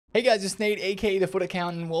Hey guys, it's Nate, aka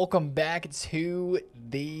TheFutAccountant. Welcome back to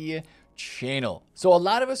the channel. So a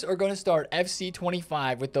lot of us are going to start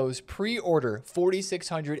FC25 with those pre-order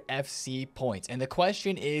 4,600 FC points. And the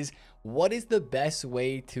question is, what is the best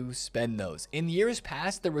way to spend those? In years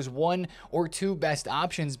past, there was one or two best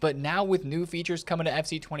options, but now with new features coming to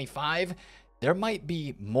FC25, there might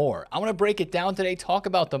be more. I want to break it down today, talk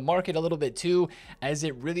about the market a little bit too, as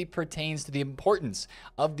it really pertains to the importance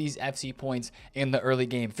of these FC points in the early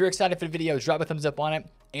game. If you're excited for the video, drop a thumbs up on it.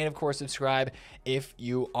 And of course, subscribe if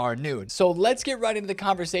you are new. So let's get right into the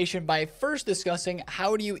conversation by first discussing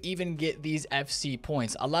how do you even get these FC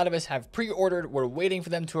points? A lot of us have pre-ordered, we're waiting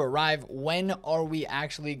for them to arrive. When are we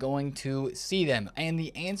actually going to see them? And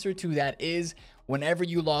the answer to that is whenever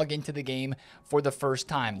you log into the game for the first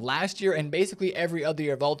time. Last year and basically every other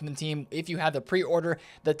year of Ultimate Team, if you have the pre-order,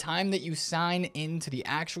 the time that you sign into the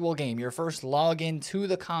actual game, your first login to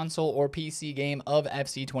the console or PC game of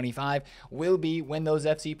FC25 will be when those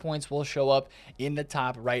FC points will show up in the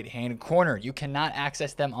top right hand corner. You cannot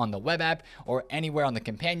access them on the web app or anywhere on the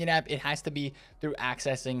companion app. It has to be through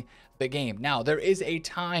accessing the game. Now, there is a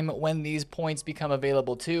time when these points become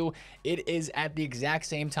available too. It is at the exact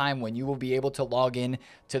same time when you will be able to log in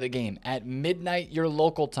to the game at midnight, your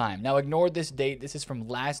local time. Now, ignore this date. This is from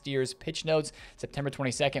last year's pitch notes. September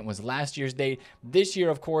 22nd was last year's date. This year,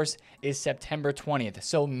 of course, is September 20th.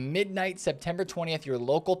 So midnight, September 20th, your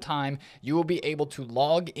local time, you will be able to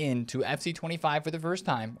log in to FC25 for the first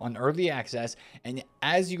time on early access. And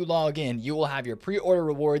as you log in, you will have your pre-order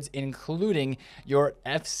rewards, including your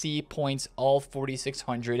FC points, all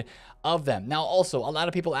 4,600 of them. Now, also, a lot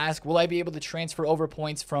of people ask, will I be able to transfer over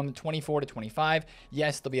points from 24 to 25?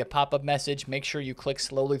 Yes, there'll be a pop-up message. Make sure you click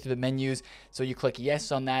slowly through the menus. So you click yes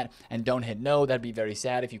on that and don't hit no. That'd be very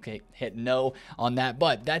sad if you hit no on that,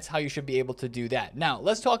 but that's how you should be able to do that. Now,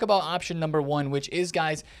 let's talk about option number one, which is,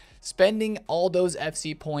 guys, spending all those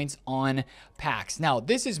FC points on packs. Now,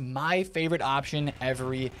 this is my favorite option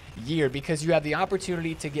every year because you have the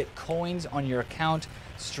opportunity to get coins on your account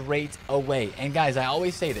straight away. And guys, I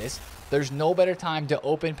always say this, there's no better time to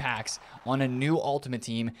open packs on a new Ultimate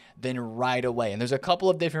Team than right away. And there's a couple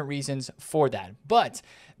of different reasons for that. But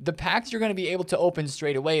the packs you're going to be able to open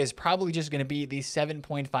straight away is probably just going to be these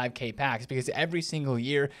 7.5K packs, because every single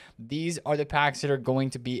year, these are the packs that are going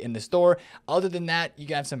to be in the store. Other than that,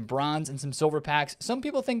 you have some bronze and some silver packs. Some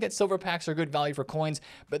people think that silver packs are good value for coins,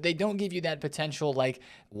 but they don't give you that potential like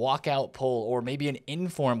walkout pull or maybe an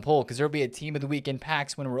inform pull, because there'll be a team of the weekend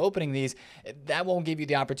packs when we're opening these. That won't give you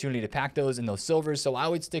the opportunity to pack those in those silvers. So I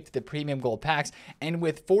would stick to the premium gold packs. And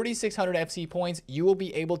with 4,600 FC points, you will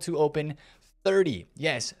be able to open 30,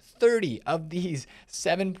 yes, 30 of these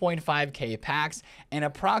 7.5K packs, and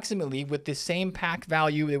approximately with the same pack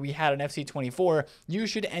value that we had on FC24, you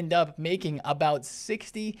should end up making about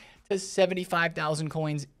 60 to 75,000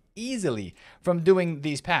 coins easily from doing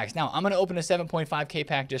these packs. Now, I'm going to open a 7.5K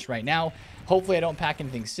pack just right now. Hopefully I don't pack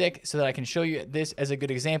anything sick so that I can show you this as a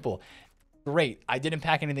good example. Great, I didn't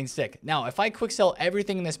pack anything sick. Now, if I quick sell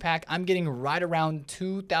everything in this pack, I'm getting right around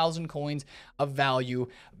 2,000 coins of value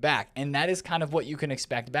back. And that is kind of what you can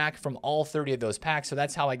expect back from all 30 of those packs. So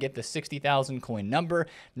that's how I get the 60,000 coin number.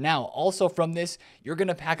 Now, also from this, you're going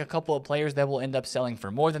to pack a couple of players that will end up selling for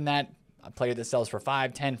more than that. A player that sells for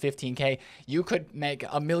 5, 10, 15K, you could make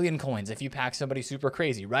 1,000,000 coins if you pack somebody super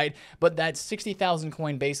crazy, right? But that 60,000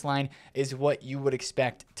 coin baseline is what you would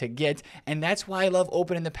expect to get. And that's why I love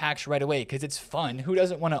opening the packs right away, because it's fun. Who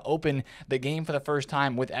doesn't want to open the game for the first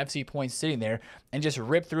time with FC points sitting there and just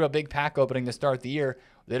rip through a big pack opening to start the year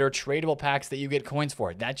that are tradable packs that you get coins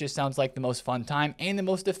for? That just sounds like the most fun time and the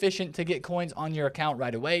most efficient to get coins on your account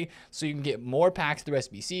right away, so you can get more packs through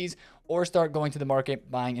SBCs or start going to the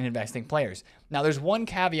market, buying and investing players. Now, there's one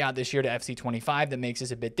caveat this year to FC25 that makes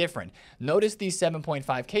this a bit different. Notice these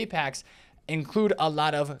 7.5K packs include a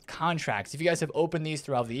lot of contracts. If you guys have opened these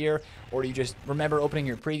throughout the year, or you just remember opening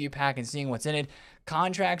your preview pack and seeing what's in it,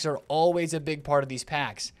 contracts are always a big part of these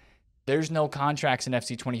packs. There's no contracts in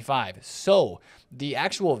FC25. So the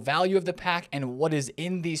actual value of the pack and what is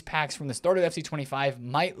in these packs from the start of FC25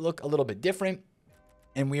 might look a little bit different.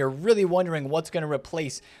 And we are really wondering what's going to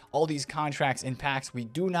replace all these contracts in packs. We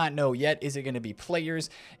do not know yet. Is it going to be players?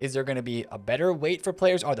 Is there going to be a better weight for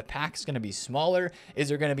players? Are the packs going to be smaller? Is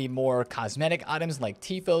there going to be more cosmetic items like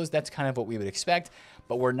tifos? That's kind of what we would expect.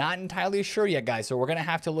 but we're not entirely sure yet, guys. So we're going to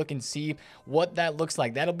have to look and see what that looks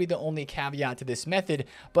like. That'll be the only caveat to this method.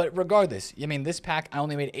 But regardless, I mean, this pack I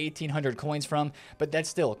only made 1,800 coins from, but that's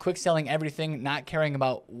still quick selling everything, not caring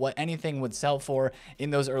about what anything would sell for in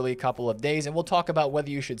those early couple of days. And we'll talk about whether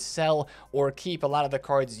you should sell or keep a lot of the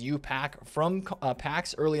cards you pack from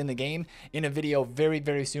packs early in the game in a video very,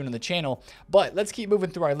 very soon on the channel. But let's keep moving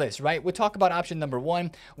through our list, right? We'll talk about option number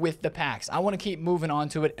 1 with the packs. I want to keep moving on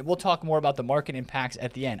to it, and we'll talk more about the market and packs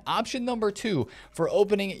at the end. Option number 2 for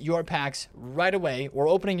opening your packs right away, or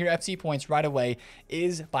opening your FC points right away,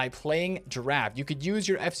 is by playing draft. You could use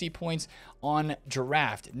your FC points on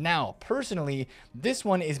draft. Now, personally, this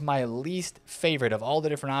one is my least favorite of all the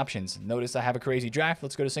different options. Notice I have a crazy draft.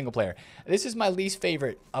 Let's go to single player. This is my least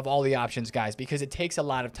favorite of all the options, guys, because it takes a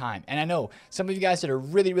lot of time. And I know some of you guys that are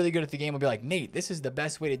really, really good at the game will be like, Nate, this is the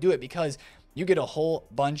best way to do it because you get a whole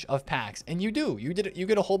bunch of packs. And you do. You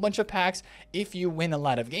get a whole bunch of packs if you win a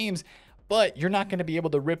lot of games, but you're not going to be able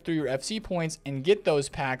to rip through your FC points and get those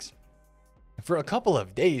packs for a couple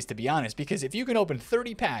of days, to be honest, because if you can open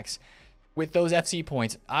 30 packs with those FC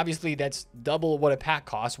points, obviously that's double what a pack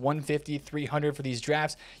costs, 150, 300 for these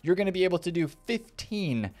drafts. You're going to be able to do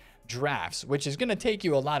 15 drafts, which is going to take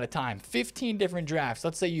you a lot of time. 15 different drafts.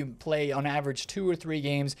 Let's say you play on average 2 or 3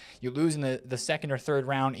 games. You lose in the second or third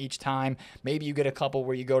round each time. Maybe you get a couple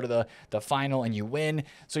where you go to the final and you win.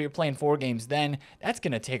 So you're playing 4 games then. That's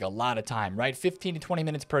going to take a lot of time, right? 15 to 20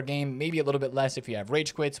 minutes per game, maybe a little bit less if you have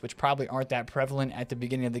rage quits, which probably aren't that prevalent at the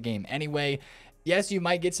beginning of the game anyway. Yes, you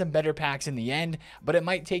might get some better packs in the end, but it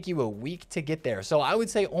might take you a week to get there. So I would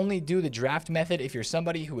say only do the draft method if you're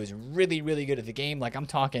somebody who is really, really good at the game. Like I'm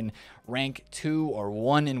talking rank 2 or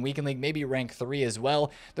 1 in Weekend League, maybe rank 3 as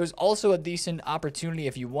well. There's also a decent opportunity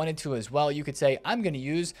if you wanted to as well. You could say, I'm going to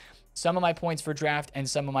use some of my points for draft and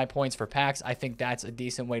some of my points for packs. I think that's a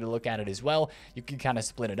decent way to look at it as well. You can kind of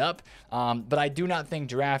split it up. But I do not think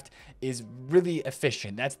draft is really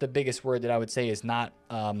efficient. That's the biggest word that I would say is not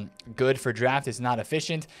good for draft. It's not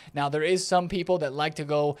efficient. Now, there is some people that like to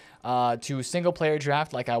go to single player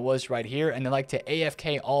draft like I was right here, and they like to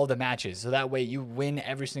AFK all the matches. So that way you win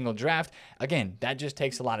every single draft. Again, that just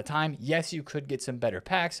takes a lot of time. Yes, you could get some better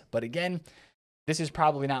packs, but again, this is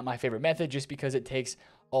probably not my favorite method just because it takes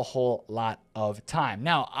a whole lot of time.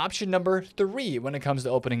 Now, option number 3 when it comes to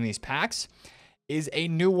opening these packs is a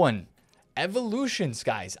new one. Evolutions,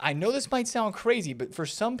 guys. I know this might sound crazy, but for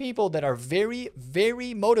some people that are very,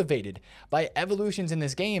 very motivated by evolutions in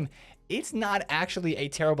this game, it's not actually a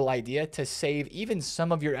terrible idea to save even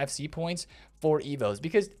some of your FC points for Evos.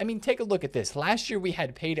 Because, I mean, take a look at this. Last year, we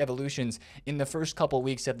had paid evolutions in the first couple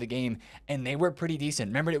weeks of the game, and they were pretty decent.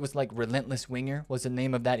 Remember, it was like Relentless Winger was the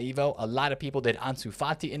name of that Evo. A lot of people did Ansu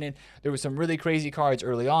Fati in it. There were some really crazy cards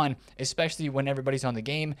early on, especially when everybody's on the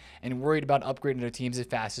game and worried about upgrading their teams as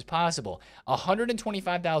fast as possible.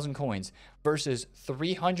 125,000 coins versus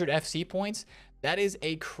 300 FC points. That is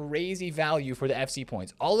a crazy value for the FC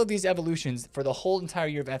points. All of these evolutions for the whole entire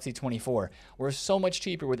year of FC 24 were so much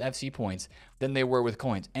cheaper with FC points than they were with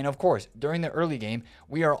coins. And of course, during the early game,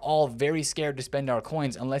 we are all very scared to spend our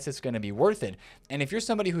coins unless it's going to be worth it. And if you're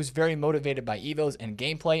somebody who's very motivated by Evos and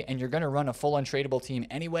gameplay and you're going to run a full untradeable team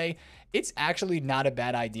anyway, it's actually not a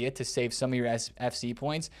bad idea to save some of your FC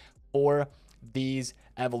points for these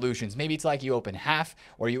evolutions. Maybe it's like you open half,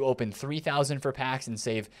 or you open 3,000 for packs and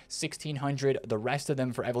save 1,600, the rest of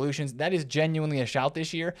them for evolutions. That is genuinely a shout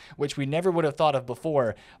this year, which we never would have thought of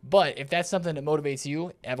before. But if that's something that motivates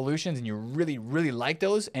you, evolutions, and you really, really like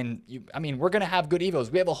those, and I mean, we're going to have good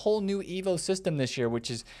Evos. We have a whole new Evo system this year,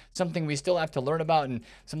 which is something we still have to learn about and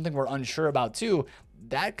something we're unsure about too.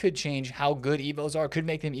 That could change how good Evos are, could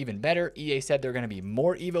make them even better. EA said they're going to be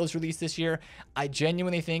more Evos released this year. I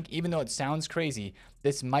genuinely think, even though it sounds crazy,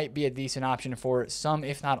 this might be a decent option for some,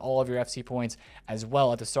 if not all, of your FC points as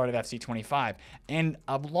well at the start of FC 25. And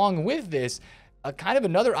along with this, kind of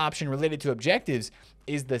another option related to objectives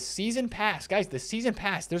is the Season Pass. Guys, the Season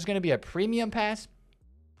Pass, there's going to be a Premium Pass,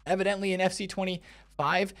 evidently in FC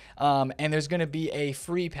 25, and there's going to be a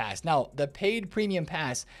free pass. Now, the paid Premium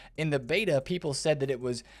Pass in the beta, people said that it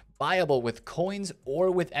was viable with coins or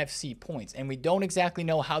with FC points, and we don't exactly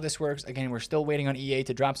know how this works. Again, we're still waiting on EA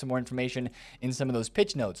to drop some more information in some of those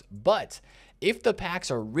pitch notes. But if the packs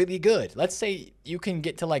are really good, let's say you can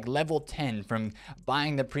get to like level 10 from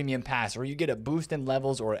buying the Premium Pass, or you get a boost in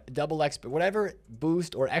levels or double X, whatever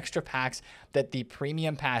boost or extra packs that the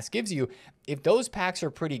Premium Pass gives you, if those packs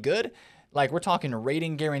are pretty good, Like we're talking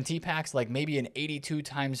rating guarantee packs, like maybe an 82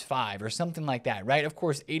 times 5 or something like that, right? Of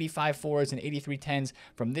course, 85 4s and 83 10s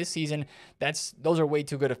from this season, those are way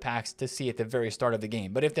too good of packs to see at the very start of the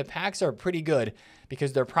game. But if the packs are pretty good,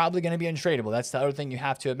 because they're probably going to be untradeable, that's the other thing you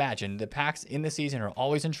have to imagine. The packs in the season are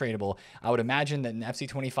always untradeable. I would imagine that in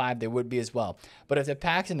FC25 they would be as well. But if the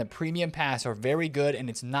packs in the premium pass are very good and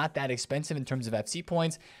it's not that expensive in terms of FC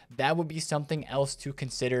points, that would be something else to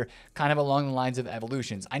consider, kind of along the lines of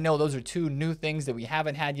evolutions. I know those are two new things that we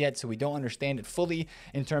haven't had yet, so we don't understand it fully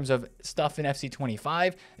in terms of stuff in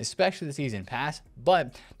FC25, especially the season pass,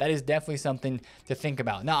 but that is definitely something to think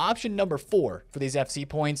about. Now, option number 4 for these FC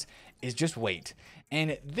points is just wait.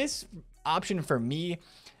 And this option for me,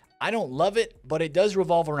 I don't love it, but it does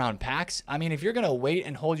revolve around packs. I mean, if you're going to wait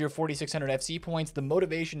and hold your 4,600 FC points, the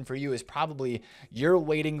motivation for you is probably you're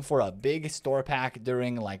waiting for a big store pack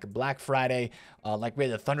during like Black Friday. Like we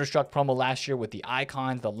had the Thunderstruck promo last year with the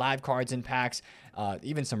icons, the live cards in packs,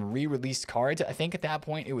 even some re-released cards. I think at that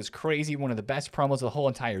point it was crazy, one of the best promos of the whole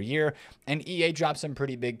entire year. And EA dropped some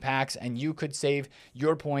pretty big packs, and you could save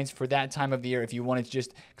your points for that time of the year if you wanted to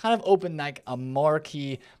just kind of open like a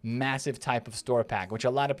marquee, massive type of store pack, which a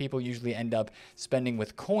lot of people usually end up spending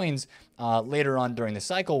with coins later on during the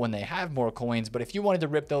cycle when they have more coins. But if you wanted to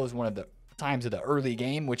rip those one of the times of the early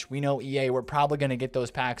game, which we know EA, we're probably going to get those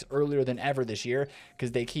packs earlier than ever this year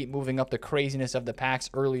because they keep moving up the craziness of the packs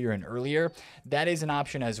earlier and earlier. That is an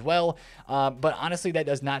option as well. But honestly, that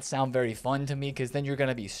does not sound very fun to me because then you're going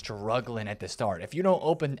to be struggling at the start. If you don't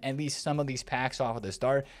open at least some of these packs off at the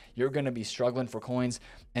start, you're going to be struggling for coins,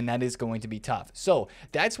 and that is going to be tough. So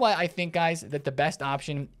that's why I think, guys, that the best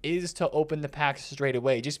option is to open the packs straight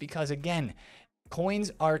away, just because, again, coins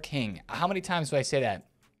are king. How many times do I say that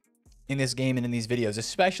in this game and in these videos,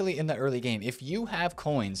 especially in the early game? If you have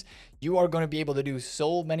coins, you are going to be able to do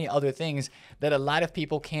so many other things that a lot of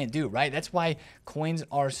people can't do, right? That's why coins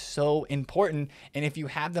are so important. And if you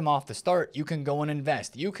have them off the start, you can go and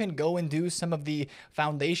invest. You can go and do some of the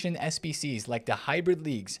foundation SBCs like the hybrid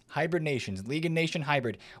leagues, hybrid nations, League and Nation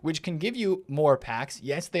hybrid, which can give you more packs.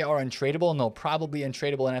 Yes, they are untradeable, and they'll probably be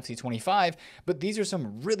untradeable in FC25, but these are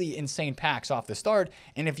some really insane packs off the start.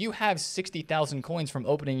 And if you have 60,000 coins from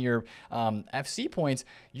opening your FC points,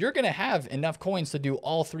 you're going to have enough coins to do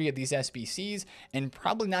all 3 of these SBCs and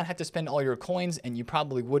probably not have to spend all your coins, and you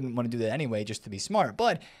probably wouldn't want to do that anyway just to be smart.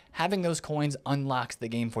 But having those coins unlocks the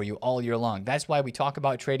game for you all year long. That's why we talk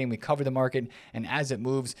about trading, we cover the market, and as it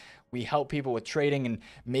moves, we help people with trading and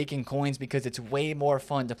making coins, because it's way more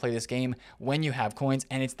fun to play this game when you have coins,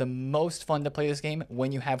 and it's the most fun to play this game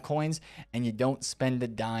when you have coins and you don't spend a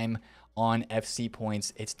dime on FC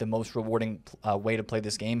points. It's the most rewarding way to play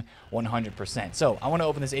this game, 100%. So I want to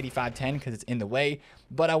open this 8510 because it's in the way,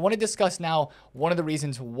 but I want to discuss now one of the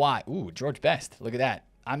reasons why. Ooh, George Best, look at that.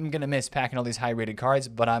 I'm going to miss packing all these high-rated cards,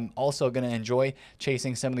 but I'm also going to enjoy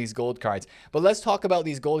chasing some of these gold cards. But let's talk about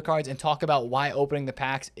these gold cards and talk about why opening the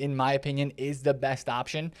packs, in my opinion, is the best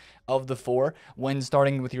option of the 4 when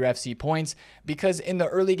starting with your FC points. Because in the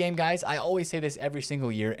early game, guys, I always say this every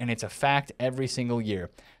single year, and it's a fact every single year.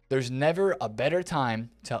 There's never a better time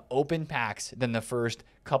to open packs than the first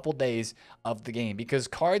couple days of the game, because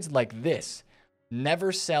cards like this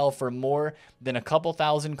never sell for more than a couple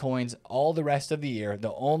thousand coins all the rest of the year.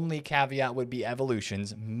 The only caveat would be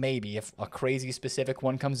evolutions, maybe if a crazy specific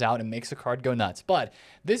one comes out and makes a card go nuts. But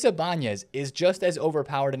this Ibanez is just as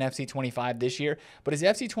overpowered in FC25 this year, but his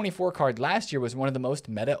FC24 card last year was one of the most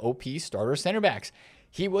meta OP starter center backs.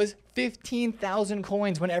 He was 15,000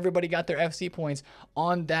 coins when everybody got their FC points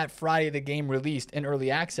on that Friday the game released in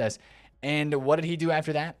early access. And what did he do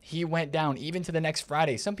after that? He went down even to the next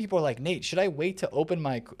Friday. Some people are like, Nate, should I wait to open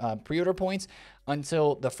my pre-order points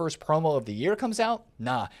until the first promo of the year comes out?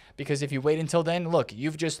 Nah, because if you wait until then, look,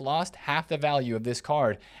 you've just lost half the value of this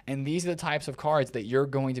card. And these are the types of cards that you're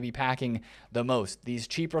going to be packing the most. These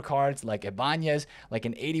cheaper cards like Ibanez, like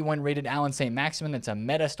an 81 rated Alan St. Maximin that's a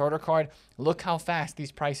meta starter card. Look how fast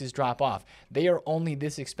these prices drop off. They are only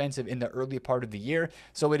this expensive in the early part of the year.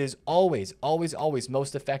 So it is always, always, always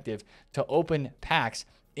most effective to open packs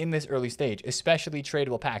in this early stage, especially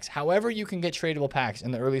tradable packs. However you can get tradable packs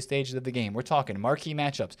in the early stages of the game. We're talking marquee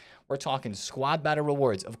matchups. We're talking squad battle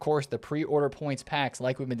rewards. Of course, the pre-order points packs,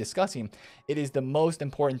 like we've been discussing, it is the most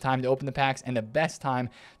important time to open the packs and the best time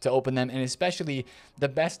to open them, and especially the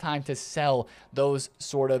best time to sell those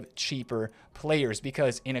sort of cheaper players,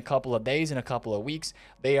 because in a couple of days, in a couple of weeks,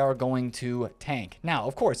 they are going to tank. Now,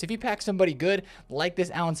 of course, if you pack somebody good like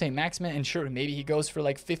this Alan St. Maximin, and sure, maybe he goes for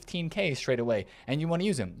like 15K straight away, and you want to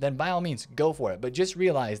use him, then by all means, go for it. But just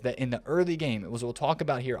realize that in the early game, as we'll talk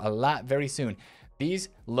about here a lot very soon, These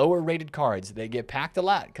lower rated cards, they get packed a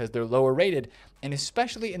lot because they're lower rated, and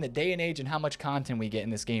especially in the day and age and how much content we get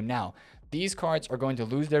in this game now, these cards are going to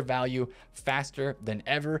lose their value faster than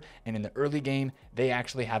ever, and in the early game, they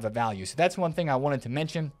actually have a value. So that's one thing I wanted to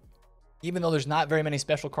mention. Even though there's not very many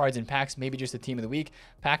special cards in packs, maybe just a team of the week,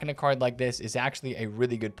 packing a card like this is actually a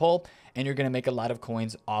really good pull, and you're going to make a lot of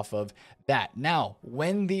coins off of that. Now,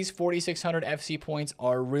 when these 4,600 FC points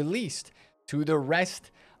are released to the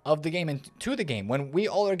rest of the game and to the game, when we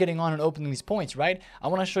all are getting on and opening these points, right? I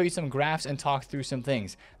want to show you some graphs and talk through some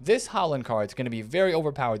things. This Haaland card is going to be very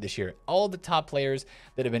overpowered this year. All the top players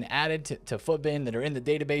that have been added to FUTBIN that are in the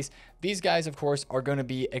database, these guys, of course, are going to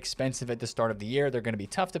be expensive at the start of the year. They're going to be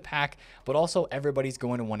tough to pack, but also everybody's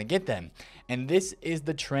going to want to get them. And this is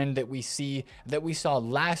the trend that we see, that we saw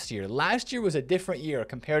last year. Last year was a different year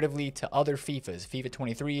comparatively to other FIFAs, FIFA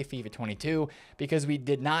 23, FIFA 22, because we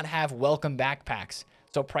did not have welcome backpacks.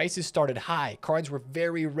 So prices started high. Cards were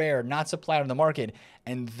very rare, not supplied on the market.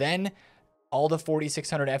 And then all the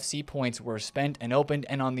 4,600 FC points were spent and opened.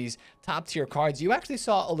 And on these top tier cards, you actually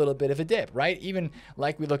saw a little bit of a dip, right? Even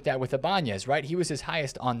like we looked at with Ibanez, right? He was his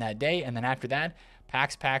highest on that day. And then after that,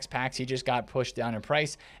 packs, he just got pushed down in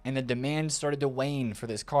price. And the demand started to wane for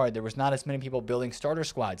this card. There was not as many people building starter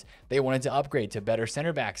squads. They wanted to upgrade to better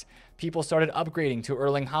center backs. People started upgrading to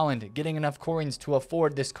Erling Haaland, getting enough coins to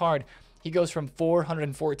afford this card. He goes from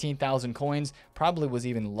 414,000 coins, probably was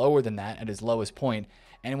even lower than that at his lowest point,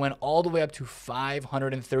 and went all the way up to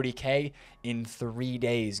 530K in 3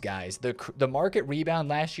 days, guys. The market rebound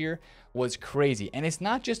last year was crazy, and it's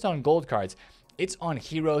not just on gold cards. It's on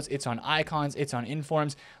heroes, it's on icons, it's on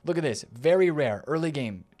informs. Look at this, very rare, early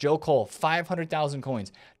game, Joe Cole, 500,000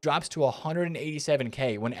 coins, drops to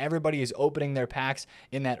 187K when everybody is opening their packs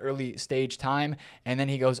in that early stage time, and then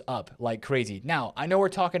he goes up like crazy. Now, I know we're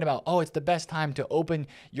talking about, oh, it's the best time to open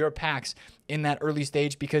your packs in that early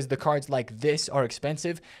stage because the cards like this are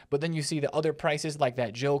expensive, but then you see the other prices like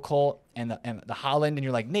that Joe Cole and the Haaland, and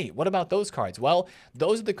you're like, Nate, what about those cards? Well,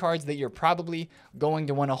 those are the cards that you're probably going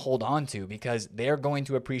to want to hold on to because they're going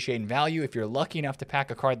to appreciate in value. If you're lucky enough to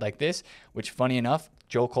pack a card like this, which funny enough,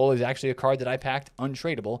 Joe Cole is actually a card that I packed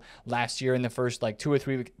untradeable last year in the first like 2 or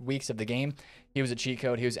 3 weeks of the game. He was a cheat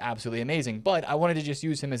code. He was absolutely amazing. But I wanted to just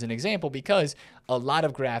use him as an example because a lot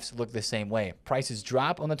of graphs look the same way. Prices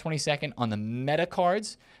drop on the 22nd on the meta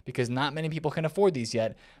cards because not many people can afford these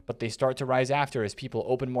yet, but they start to rise after as people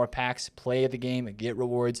open more packs, play the game, get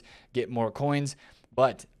rewards, get more coins.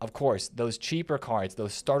 But of course, those cheaper cards,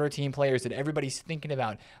 those starter team players that everybody's thinking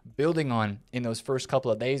about building on in those first couple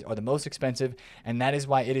of days are the most expensive. And that is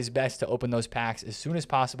why it is best to open those packs as soon as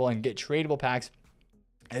possible and get tradable packs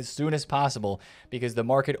as soon as possible because the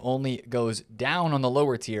market only goes down on the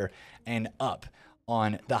lower tier and up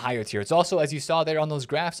on the higher tier. It's also, as you saw there on those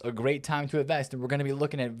graphs, a great time to invest. And we're going to be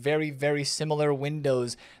looking at very, very similar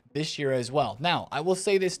windows this year as well. Now, I will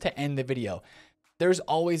say this to end the video. There's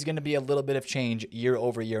always going to be a little bit of change year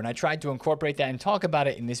over year. And I tried to incorporate that and talk about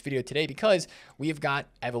it in this video today because we've got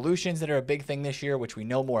evolutions that are a big thing this year, which we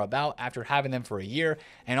know more about after having them for a year.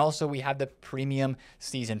 And also we have the premium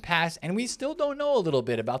season pass, and we still don't know a little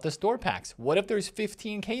bit about the store packs. What if there's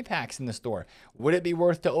 15K packs in the store? Would it be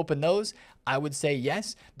worth to open those? I would say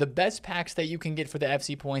yes. The best packs that you can get for the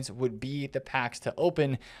FC points would be the packs to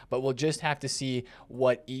open, but we'll just have to see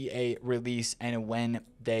what EA release and when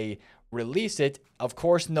they release it. Of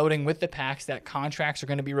course, noting with the packs that contracts are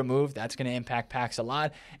going to be removed. That's going to impact packs a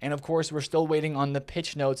lot. And of course, we're still waiting on the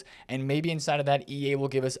pitch notes, and maybe inside of that, EA will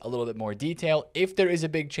give us a little bit more detail. If there is a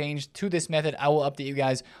big change to this method, I will update you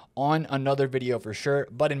guys on another video for sure.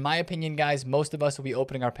 But in my opinion, guys, most of us will be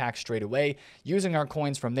opening our packs straight away, using our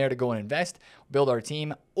coins from there to go and invest, build our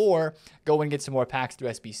team, or go and get some more packs through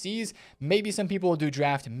SBCs. Maybe some people will do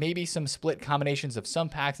draft, maybe some split combinations of some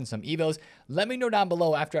packs and some evos. Let me know down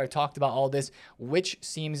below after I've talked about all this, which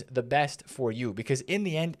seems the best for you, because in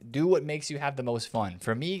the end, do what makes you have the most fun.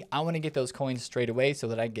 For me, I want to get those coins straight away so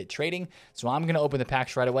that I get trading. So I'm going to open the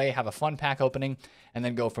packs right away, have a fun pack opening, and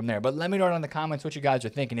then go from there. But let me know down in the comments what you guys are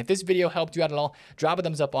thinking. If this video helped you out at all, drop a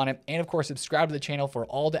thumbs up on it. And of course, subscribe to the channel for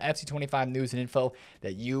all the FC25 news and info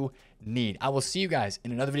that you need. I will see you guys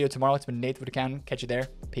in another video tomorrow. It's been Nate, TheFutAccountant. Catch you there.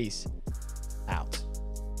 Peace out.